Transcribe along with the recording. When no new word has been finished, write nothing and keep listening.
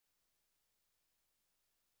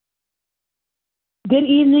Good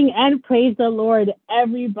evening and praise the Lord,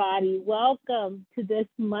 everybody. Welcome to this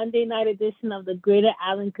Monday night edition of the Greater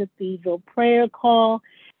Allen Cathedral Prayer Call.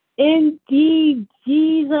 Indeed,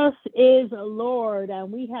 Jesus is Lord, and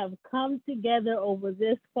we have come together over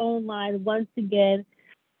this phone line once again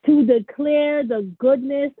to declare the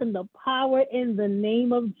goodness and the power in the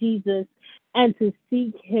name of Jesus and to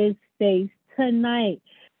seek his face tonight.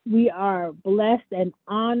 We are blessed and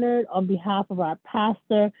honored on behalf of our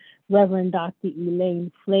pastor, Reverend Dr.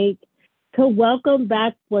 Elaine Flake, to welcome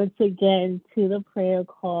back once again to the prayer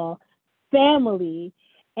call family.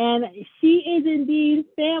 And she is indeed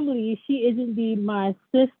family. She is indeed my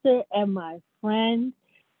sister and my friend.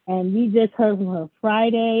 And we just heard from her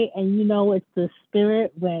Friday. And you know, it's the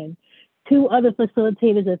spirit when two other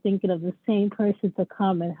facilitators are thinking of the same person to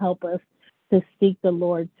come and help us to seek the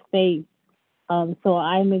Lord's face. So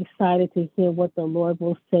I'm excited to hear what the Lord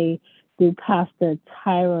will say through Pastor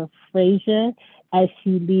Tyra Frazier as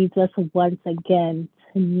she leads us once again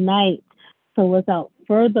tonight. So without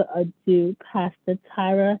further ado, Pastor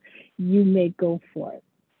Tyra, you may go for it.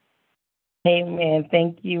 Amen.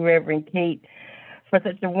 Thank you, Reverend Kate, for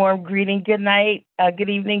such a warm greeting. Good night. Good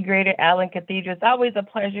evening, Greater Allen Cathedral. It's always a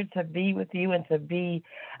pleasure to be with you and to be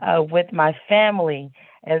with my family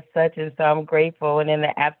as such, and so I'm grateful. And in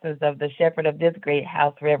the absence of the shepherd of this great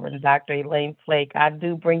house, Reverend Dr. Elaine Flake, I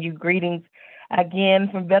do bring you greetings again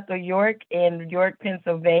from Bethel, York, in York,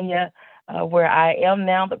 Pennsylvania, where I am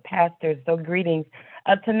now the pastor. So greetings.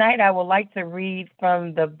 Tonight I would like to read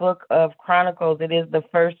from the book of Chronicles. It is the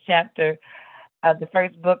first chapter, the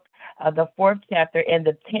first book, the fourth chapter, and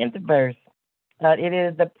the 10th verse. It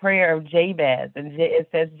is the prayer of Jabez, and it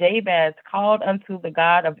says, Jabez called unto the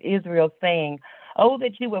God of Israel, saying, Oh,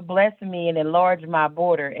 that you would bless me and enlarge my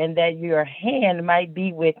border, and that your hand might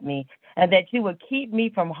be with me, and that you would keep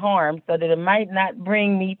me from harm, so that it might not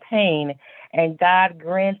bring me pain. And God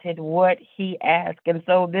granted what he asked. And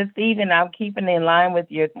so this evening, I'm keeping in line with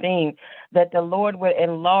your theme, that the Lord would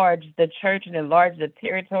enlarge the church and enlarge the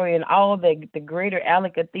territory and all that the Greater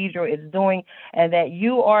Allen Cathedral is doing, and that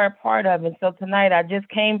you are a part of. And so tonight, I just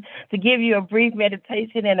came to give you a brief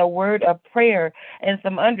meditation and a word of prayer and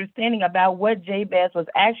some understanding about what Jabez was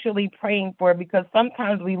actually praying for, because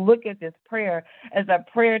sometimes we look at this prayer as a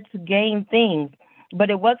prayer to gain things. But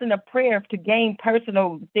it wasn't a prayer to gain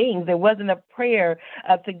personal things. It wasn't a prayer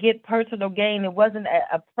to get personal gain. It wasn't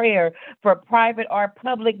a prayer for private or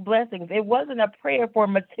public blessings. It wasn't a prayer for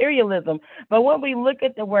materialism. But when we look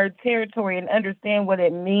at the word territory and understand what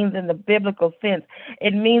it means in the biblical sense,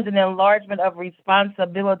 it means an enlargement of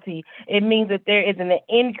responsibility. It means that there is an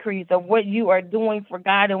increase of what you are doing for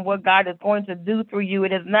God and what God is going to do through you.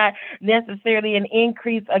 It is not necessarily an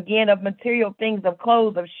increase, again, of material things, of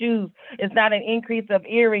clothes, of shoes. It's not an increase of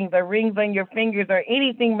earrings or rings on your fingers or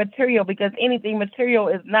anything material, because anything material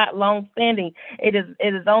is not long standing. It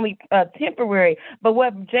is only temporary. But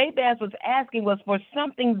what Jabez was asking was for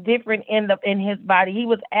something different in his body. He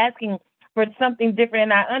was asking for something different.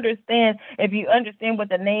 And I understand, if you understand what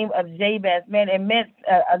the name of Jabez meant, it meant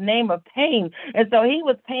a name of pain. And so he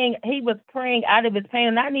was praying out of his pain.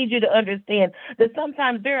 And I need you to understand that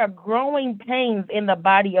sometimes there are growing pains in the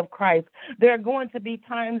body of Christ. There are going to be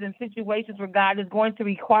times and situations where God is going to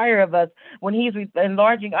require of us, when he's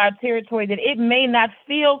enlarging our territory, that it may not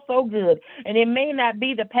feel so good. And it may not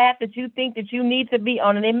be the path that you think that you need to be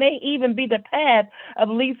on. And it may even be the path of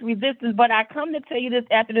least resistance. But I come to tell you this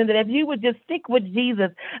afternoon that if you would just stick with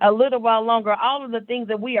Jesus a little while longer, all of the things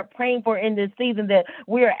that we are praying for in this season, that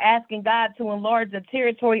we are asking God to enlarge the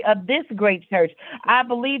territory of this great church, I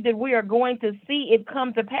believe that we are going to see it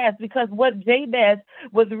come to pass, because what Jabez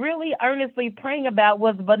was really earnestly praying about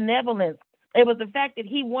was benevolence. It was the fact that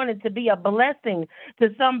he wanted to be a blessing to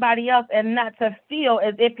somebody else and not to feel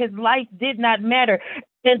as if his life did not matter.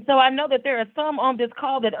 And so I know that there are some on this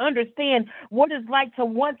call that understand what it's like to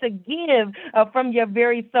want to give from your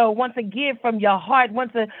very soul, want to give from your heart,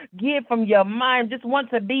 want to give from your mind, just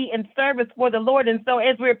want to be in service for the Lord. And so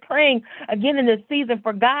as we're praying again in this season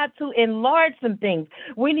for God to enlarge some things,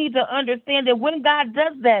 we need to understand that when God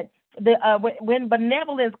does that, when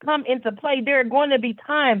benevolence come into play, there are going to be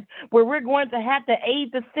times where we're going to have to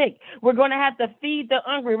aid the sick. We're going to have to feed the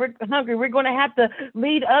hungry. We're going to have to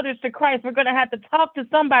lead others to Christ. We're going to have to talk to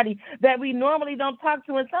somebody that we normally don't talk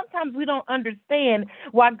to. And sometimes we don't understand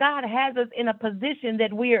why God has us in a position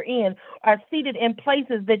that we are in, are seated in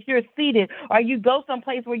places that you're seated, or you go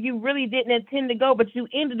someplace where you really didn't intend to go, but you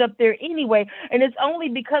ended up there anyway. And it's only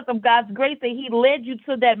because of God's grace that he led you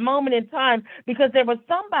to that moment in time, because there was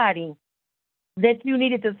somebody that you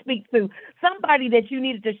needed to speak to, somebody that you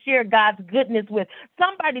needed to share God's goodness with,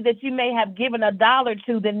 somebody that you may have given $1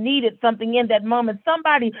 to that needed something in that moment,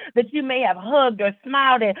 somebody that you may have hugged or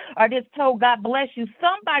smiled at or just told God bless you,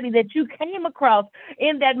 somebody that you came across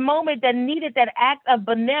in that moment that needed that act of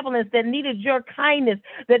benevolence, that needed your kindness,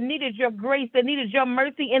 that needed your grace, that needed your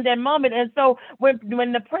mercy in that moment. And so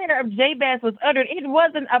when the prayer of Jabez was uttered, it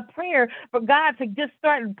wasn't a prayer for God to just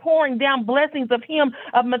start pouring down blessings of him,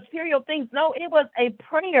 of material things. No, it was a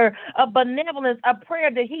prayer of benevolence, a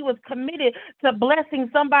prayer that he was committed to blessing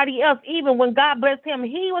somebody else. Even when God blessed him,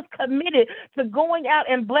 he was committed to going out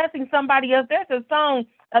and blessing somebody else. There's a song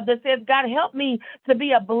that says, God, help me to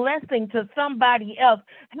be a blessing to somebody else.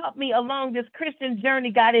 Help me along this Christian journey,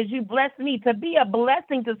 God, as you bless me to be a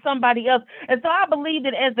blessing to somebody else. And so I believe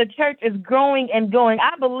that as the church is growing and going,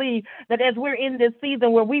 I believe that as we're in this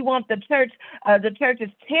season where we want the church's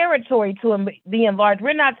territory to be enlarged,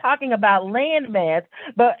 we're not talking about landmass,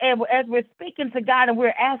 but as we're speaking to God and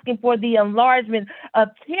we're asking for the enlargement of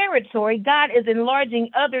territory, God is enlarging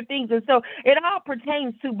other things. And so it all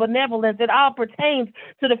pertains to benevolence. It all pertains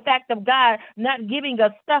to the fact of God not giving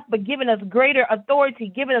us stuff, but giving us greater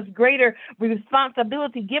authority, giving us greater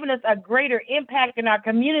responsibility, giving us a greater impact in our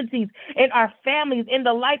communities, in our families, in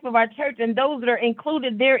the life of our church, and those that are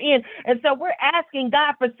included therein. And so we're asking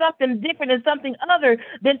God for something different and something other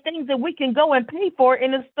than things that we can go and pay for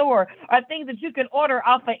in a store, or things that you can order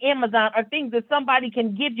off of Amazon, or things that somebody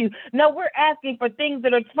can give you. No, we're asking for things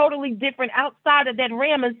that are totally different outside of that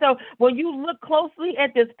realm. And so when you look closely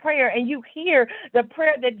at this prayer and you hear the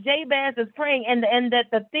prayer that Jabez is praying, and that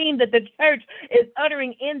the theme that the church is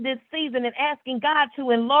uttering in this season and asking God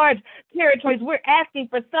to enlarge territories, we're asking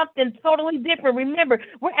for something totally different. Remember,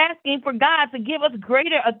 we're asking for God to give us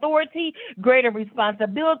greater authority, greater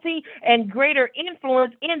responsibility, and greater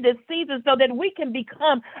influence in this season so that we can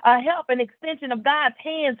become a help and extension of God's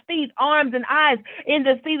hands, feet, arms, and eyes in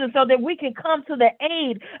this season so that we can come to the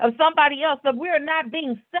aid of somebody else. So we're not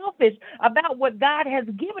being selfish about what God has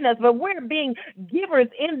given us, but we're being givers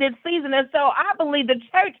in this season. And so I believe the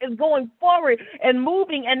church is going forward and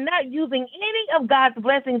moving and not using any of God's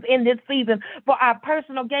blessings in this season for our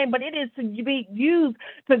personal gain, but it is to be used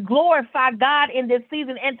to glorify God in this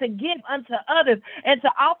season and to give unto others and to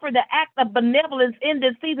offer the act of benevolence in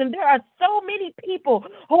this season. There are so many people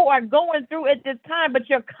who are going through at this time, but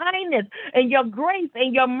your kindness and your grace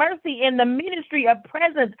and your mercy in the ministry of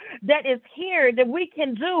presence that is here that we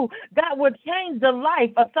can do, God will change the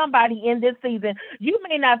life of somebody in this season. You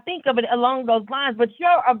may not think of it along those lines, but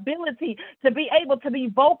your ability to be able to be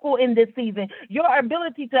vocal in this season, your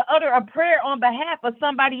ability to utter a prayer on behalf of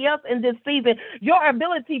somebody else in this season, your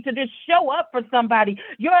ability to just show up for somebody,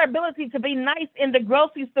 your ability to be nice in the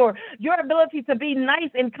grocery store, your ability to be nice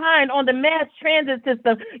and kind on the mass transit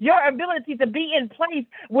system, your ability to be in place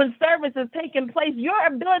when service is taking place, your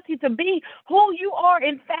ability to be who you are,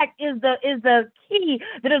 in fact, is the key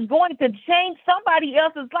that is going to change somebody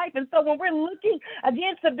else's life. And so when we're looking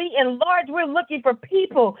again to be enlarged, we're looking for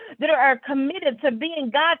people that are committed to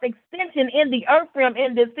being God's extension in the earth realm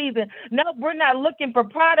in this season. No, we're not looking for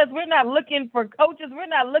products. We're not looking for coaches. We're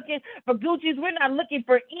not looking for Gucci's. We're not looking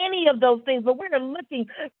for any of those things, but we're looking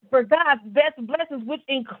for God's best blessings, which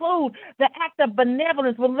include the act of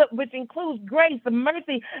benevolence, which includes grace and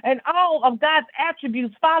mercy and all of God's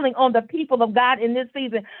attributes falling on the people of God in this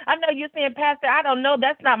season. I know you're saying, Pastor, I don't know.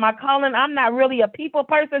 That's not my calling. I'm not really a people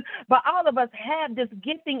person, but all of us have this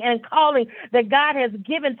gifting and calling that God has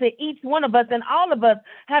given to each one of us, and all of us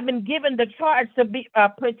have been given the charge to be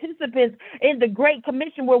participants in the Great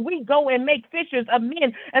Commission, where we go and make fishers of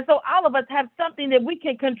men. And so all of us have something that we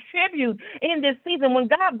can contribute in this season. When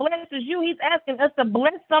God blesses you, he's asking us to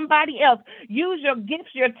bless somebody else. Use your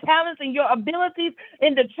gifts, your talents, and your abilities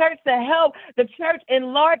in the church to help the church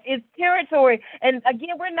enlarge its territory. And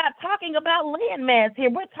again, we're not talking about landmass here.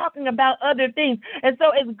 We're talking about other things. And so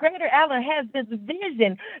as Greater Allen has this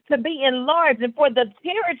vision to be enlarged and for the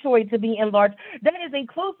territory to be enlarged, that is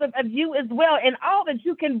inclusive of you as well, and all that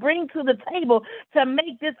you can bring to the table to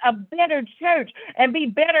make this a better church and be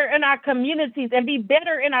better in our communities and be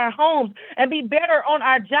better in our homes and be better on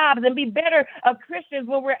our jobs and be better of Christians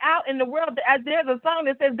when we're out in the world. As there's a song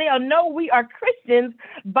that says, they'll know we are Christians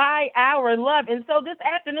by our love. And so this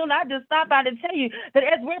afternoon, I just stopped by to tell you that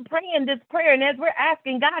as we're praying this prayer, and And as we're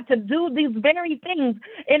asking God to do these very things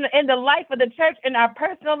in the life of the church, in our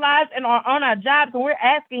personal lives, and on our jobs, and we're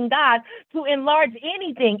asking God to enlarge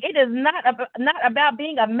anything. It is not about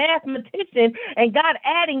being a mathematician and God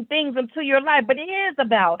adding things into your life, but it is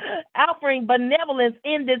about offering benevolence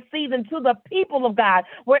in this season to the people of God,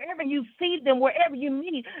 wherever you see them, wherever you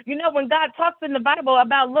meet. You know, when God talks in the Bible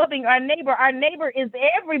about loving our neighbor is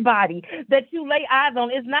everybody that you lay eyes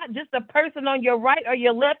on. It's not just the person on your right or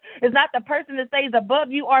your left. It's not the person that stays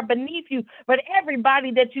above you or beneath you, but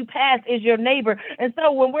everybody that you pass is your neighbor. And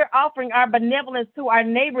so when we're offering our benevolence to our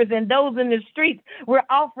neighbors and those in the streets, we're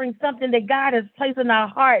offering something that God has placed in our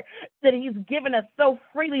heart, that he's given us so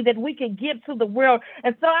freely that we can give to the world.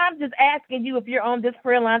 And so I'm just asking you, if you're on this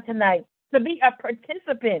prayer line tonight, to be a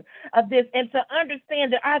participant of this and to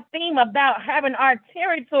understand that our theme about having our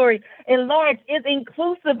territory enlarged is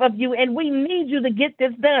inclusive of you, and we need you to get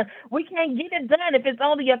this done. We can't get it done if it's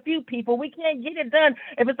only a few people. We can't get it done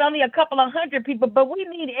if it's only a couple of hundred people, but we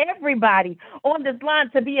need everybody on this line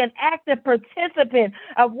to be an active participant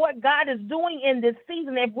of what God is doing in this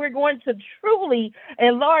season if we're going to truly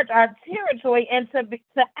enlarge our territory and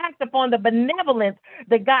to act upon the benevolence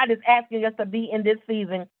that God is asking us to be in this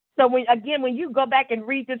season. So when you go back and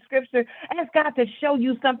read the scripture, ask God to show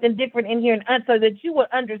you something different in here, and so that you would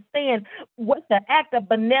understand what the act of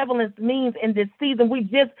benevolence means in this season. We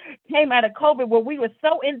just came out of COVID, where we were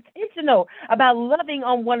so intentional about loving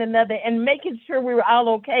on one another and making sure we were all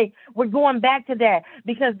okay. We're going back to that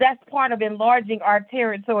because that's part of enlarging our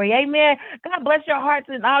territory. Amen. God bless your hearts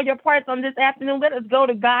and all your parts on this afternoon. Let us go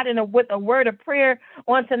to God with a word of prayer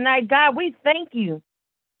on tonight. God, we thank you,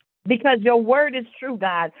 because your word is true,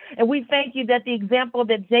 God. And we thank you that the example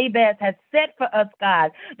that Jabez has set for us,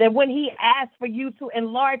 God, that when he asked for you to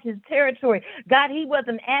enlarge his territory, God, he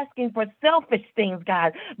wasn't asking for selfish things,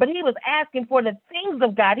 God, but he was asking for the things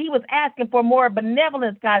of God. He was asking for more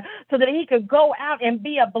benevolence, God, so that he could go out and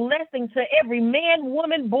be a blessing to every man,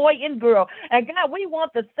 woman, boy, and girl. And God, we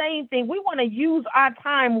want the same thing. We want to use our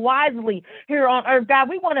time wisely here on earth, God.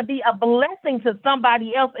 We want to be a blessing to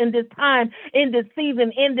somebody else in this time, in this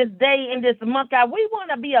season, in this day, in this month, God. We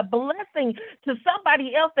want to be a blessing to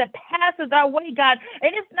somebody else that passes our way, God.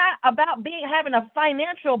 And it's not about having a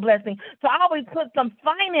financial blessing, to always put some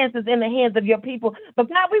finances in the hands of your people. But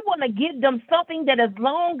God, we want to give them something that is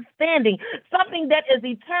long-standing, something that is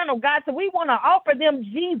eternal, God. So we want to offer them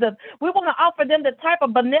Jesus. We want to offer them the type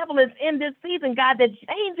of benevolence in this season, God, that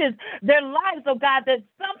changes their lives. Oh, God, that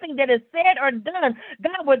something that is said or done,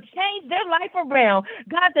 God, will change their life around.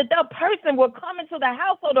 God, that the person will come into the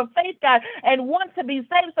household of faith, God, and want to be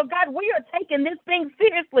saved. So, God, we are taking this thing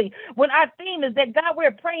seriously when our theme is that, God,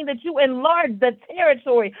 we're praying that you enlarge the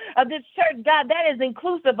territory of this church, God, that is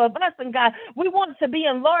inclusive of us. And, God, we want to be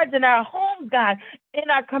enlarged in our homes, God, in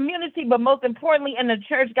our community, but most importantly in the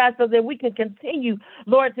church, God, so that we can continue,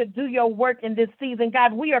 Lord, to do your work in this season.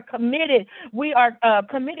 God, we are committed. We are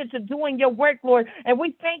committed to doing your work, Lord. And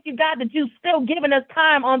we thank you, God, that you've still given us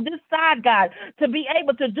time on this side, God, to be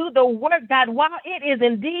able to do the work, God, while it is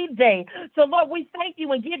indeed day. So, Lord, we thank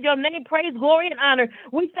you and give your name praise, glory, and honor.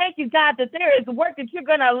 We thank you, God, that there is work that you're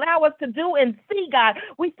going to allow us to do and see, God.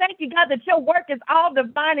 We thank you, God, that your work is all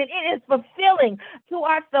divine and it is fulfilling to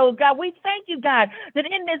our souls, God. We thank you, God, that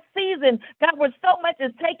in this season, God, where so much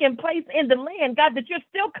is taking place in the land, God, that you're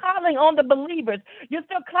still calling on the believers. You're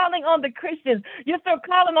still calling on the Christians. You're still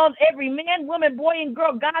calling on every man, woman, boy, and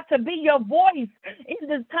girl, God, to be your voice in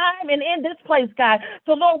this time and in this place, God.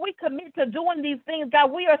 So, Lord, we commit to doing these things,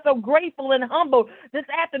 God. We are so grateful and humble this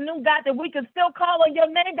afternoon, God, that we can still call on your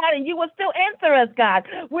name, God, and you will still answer us, God.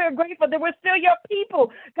 We're grateful that we're still your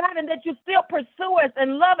people, God, and that you still pursue us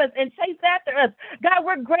and love us and chase after us. God,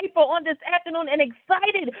 we're grateful on this afternoon and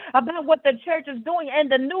excited about what the church is doing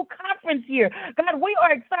and the new conference here. God, we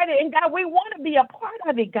are excited, and God, we want to be a part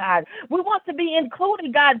of it, God. We want to be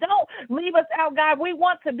included, God. Don't leave us out, God. We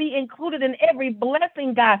want to be included in every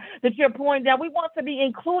blessing, God, that you're pouring down. We want to be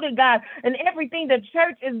included, God, in everything the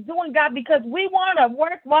church is doing, God, because we want to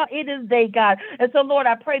work while it is day, God. And so, Lord,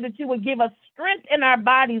 I pray that you would give us strength in our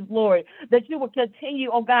bodies, Lord, that you would continue,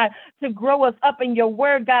 oh God, to grow us up in your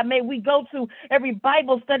word, God. May we go to every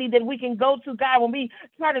Bible study that we can go to, God, when we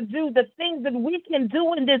try to do the things that we can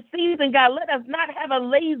do in this season, God. Let us not have a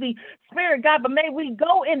lazy spirit, God, but may we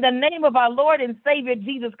go in the name of our Lord and Savior,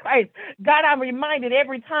 Jesus Christ. God, I'm reminded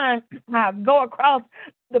every time I go across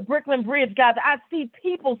the Brooklyn Bridge, God, I see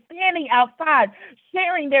people standing outside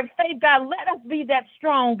sharing their faith, God. Let us be that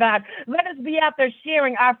strong, God. Let us be out there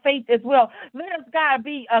sharing our faith as well. Let us, God,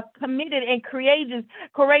 be committed and courageous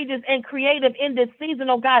and creative in this season,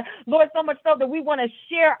 oh God. Lord, so much so that we want to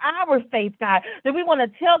share our faith, God, that we want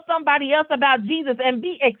to tell somebody else about Jesus and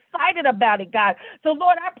be excited about it, God. So,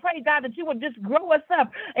 Lord, I pray, God, that you would just grow us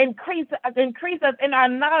up, increase us in our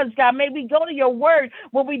knowledge, God. May we go to your word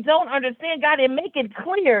when we don't understand, God, and make it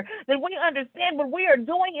clear that we understand what we are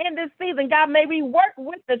doing in this season, God. May we work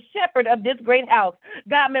with the shepherd of this great house,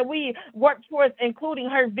 God. May we work towards including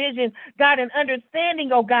her vision, God, and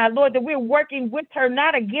understanding, oh God, Lord, that we're working with her,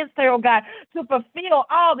 not against her, oh God, to fulfill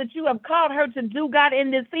all that you have called her to do, God,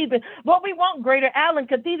 in this season. Lord, we want Greater Allen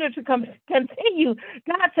Cathedral to continue,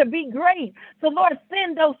 God, to be great. So, Lord,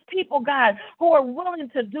 send those people, God, who are willing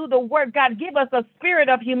to do the work. God, give us a spirit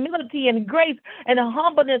of humility and grace and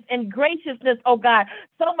humbleness and graciousness, oh God,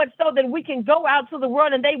 so much so that we can go out to the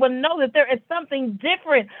world and they will know that there is something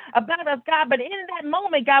different about us, God. But in that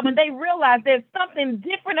moment, God, when they realize there's something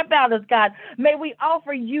different about us, God, may we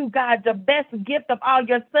offer you, God, the best gift of all,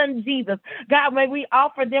 your son, Jesus. God, may we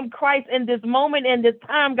offer them Christ in this moment, in this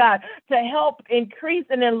time, God, to help increase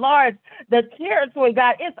and enlarge the territory,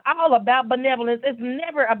 God. It's all about benevolence. It's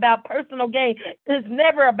never about personal gain. It's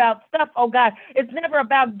never about stuff, oh God. It's never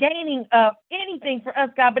about gaining anything for us,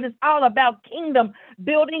 God, but it's all about kingdom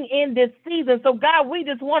building in this season. So, God, we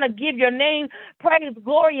just want to give your name praise,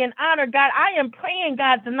 glory, and honor, God. I am praying,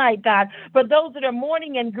 God, tonight, God, for those that are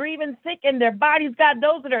mourning and grieving, sick in their bodies, God,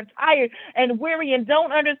 those that are tired and weary and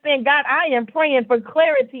don't understand, God, I am praying for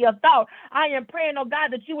clarity of thought. I am praying, oh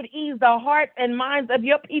God, that you would ease the hearts and minds of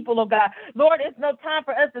your people, oh God. Lord, it's no time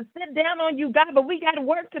for us to sit down on you, God, but we got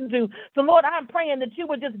work to do. So, Lord, I'm praying that you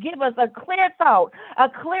would just give us a clear thought, a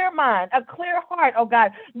clear mind, a clear heart, oh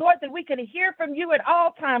God. Lord, that we can hear from you at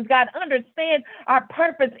all times, God, understand our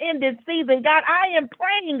purpose in this season. God, I am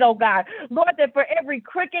praying, oh God, Lord, that for every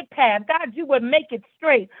crooked path, God, you would make it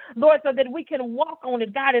straight, Lord, so that we can walk on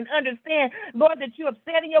it, God, and understand, Lord, that you have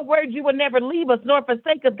said in your word you will never leave us nor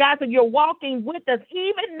forsake us, God, so you're walking with us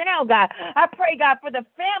even now, God. I pray, God, for the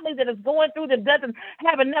family that is going through that doesn't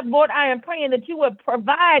have enough, Lord, I am praying that you would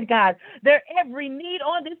provide, God, their every need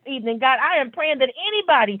on this evening, God. I am praying that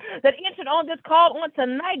anybody that entered on this call on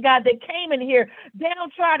tonight, God, that came in here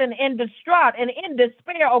downtrodden and distraught and in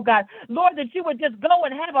despair, oh God, Lord, that you would just go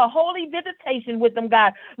and have a holy visitation with them,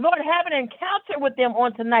 God. Lord, have an encounter with them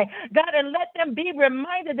on tonight, God, and let them be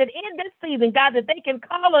reminded that in this season, God, that they can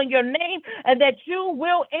call on your name and that you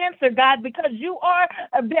will answer, God, because you are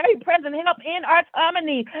a very present help in our time of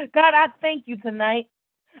need. God, I thank you tonight.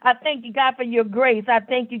 I thank you, God, for your grace. I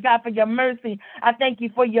thank you, God, for your mercy. I thank you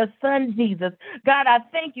for your son, Jesus. God, I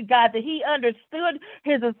thank you, God, that he understood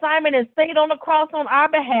his assignment and stayed on the cross on our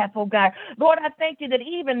behalf, oh God. Lord, I thank you that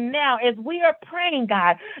even now, as we are praying,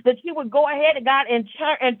 God, that you would go ahead, God, and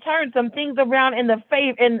turn some things around in the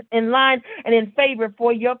favor, in line and in favor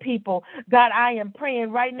for your people. God, I am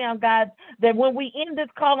praying right now, God, that when we end this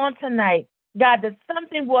call on tonight, God, that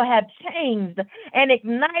something will have changed and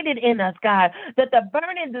ignited in us, God, that the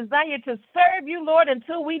burning desire to serve you, Lord,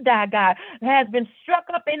 until we die, God, has been struck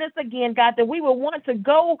up in us again, God, that we will want to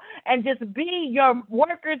go and just be your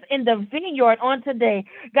workers in the vineyard on today.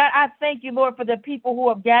 God, I thank you, Lord, for the people who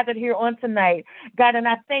have gathered here on tonight, God, and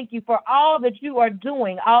I thank you for all that you are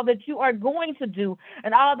doing, all that you are going to do,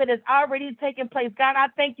 and all that has already taken place. God, I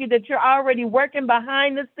thank you that you're already working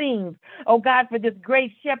behind the scenes, oh God, for this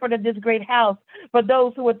great shepherd of this great house, for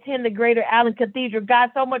those who attend the Greater Allen Cathedral, God,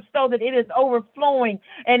 so much so that it is overflowing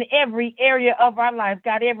in every area of our life,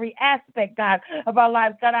 God, every aspect, God, of our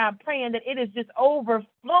lives. God, I'm praying that it is just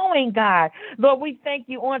overflowing, God. Lord, we thank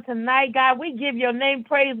you on tonight, God. We give your name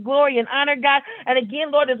praise, glory, and honor, God. And again,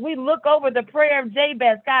 Lord, as we look over the prayer of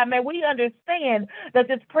Jabez, God, may we understand that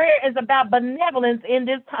this prayer is about benevolence in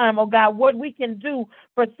this time, oh God, what we can do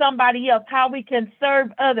for somebody else, how we can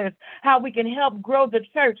serve others, how we can help grow the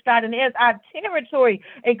church, God. And as our territory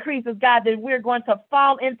increases, God, that we're going to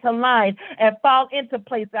fall into line and fall into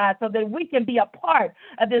place, God, so that we can be a part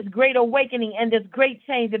of this great awakening and this great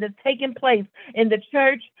change that is taking place in the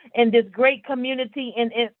church, in this great community,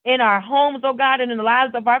 in our homes, oh God, and in the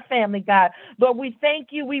lives of our family, God. Lord, we thank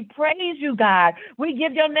you. We praise you, God. We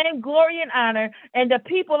give your name glory and honor. And the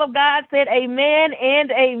people of God said amen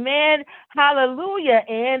and amen. Hallelujah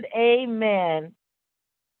and amen.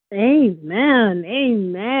 Amen.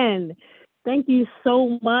 Amen. Thank you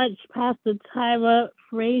so much, Pastor Tyra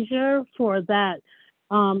Frazier, for that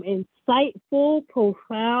insightful,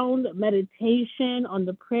 profound meditation on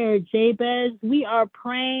the prayer of Jabez. We are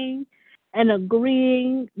praying and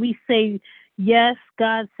agreeing. We say, Yes,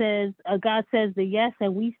 God says the yes,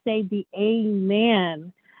 and we say the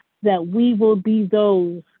amen, that we will be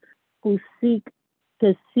those who seek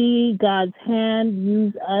to see God's hand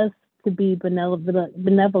use us to be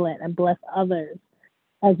benevolent and bless others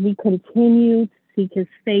as we continue to seek his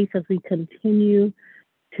face, as we continue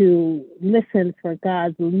to listen for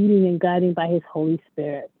God's leading and guiding by his Holy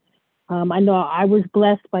Spirit. I know I was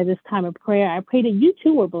blessed by this time of prayer. I pray that you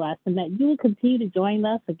too were blessed and that you will continue to join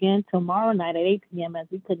us again tomorrow night at 8 p.m. as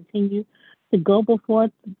we continue to go before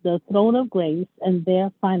the throne of grace and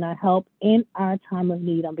there find our help in our time of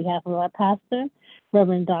need. On behalf of our pastor,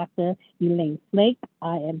 Reverend Dr. Elaine Flake,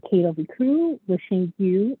 I am Kate Crew, wishing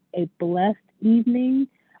you a blessed evening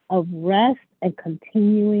of rest and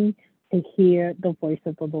continuing to hear the voice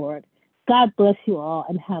of the Lord. God bless you all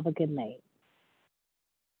and have a good night.